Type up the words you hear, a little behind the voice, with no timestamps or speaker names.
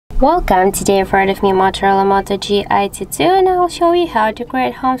Welcome, today in front of me Motorola Moto G82, and I'll show you how to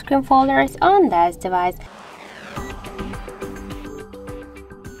create home screen folders on this device.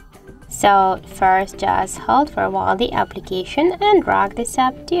 So first, just hold for a while the application and drag this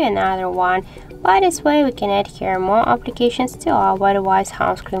up to another one. By this way we can add here more applications to our device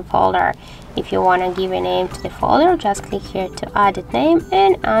home screen folder. If you want to give a name to the folder, just click here to add a name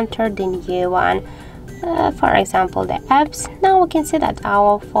and enter the new one. For example, the apps. Now we can see that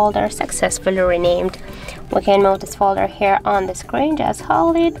our folder successfully renamed. We can move this folder here on the screen, just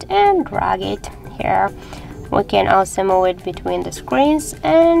hold it and drag it here. We can also move it between the screens,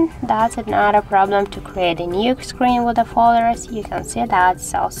 and that's not a problem to create a new screen with the folders. You can see that's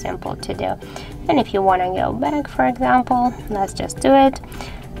so simple to do. And if you want to go back, for example, let's just do it.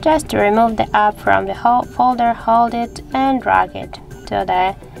 Just to remove the app from the folder, hold it and drag it to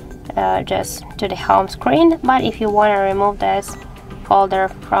the just to the home screen. But if you want to remove this folder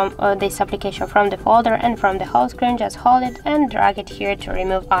from this application from the folder and from the home screen, just hold it and drag it here to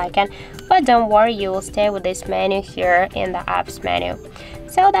remove icon. But don't worry, you will stay with this menu here in the apps menu.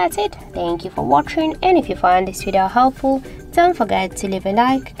 So that's it. Thank you for watching, and if you find this video helpful, don't forget to leave a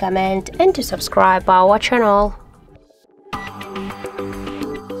like, comment and to subscribe our channel.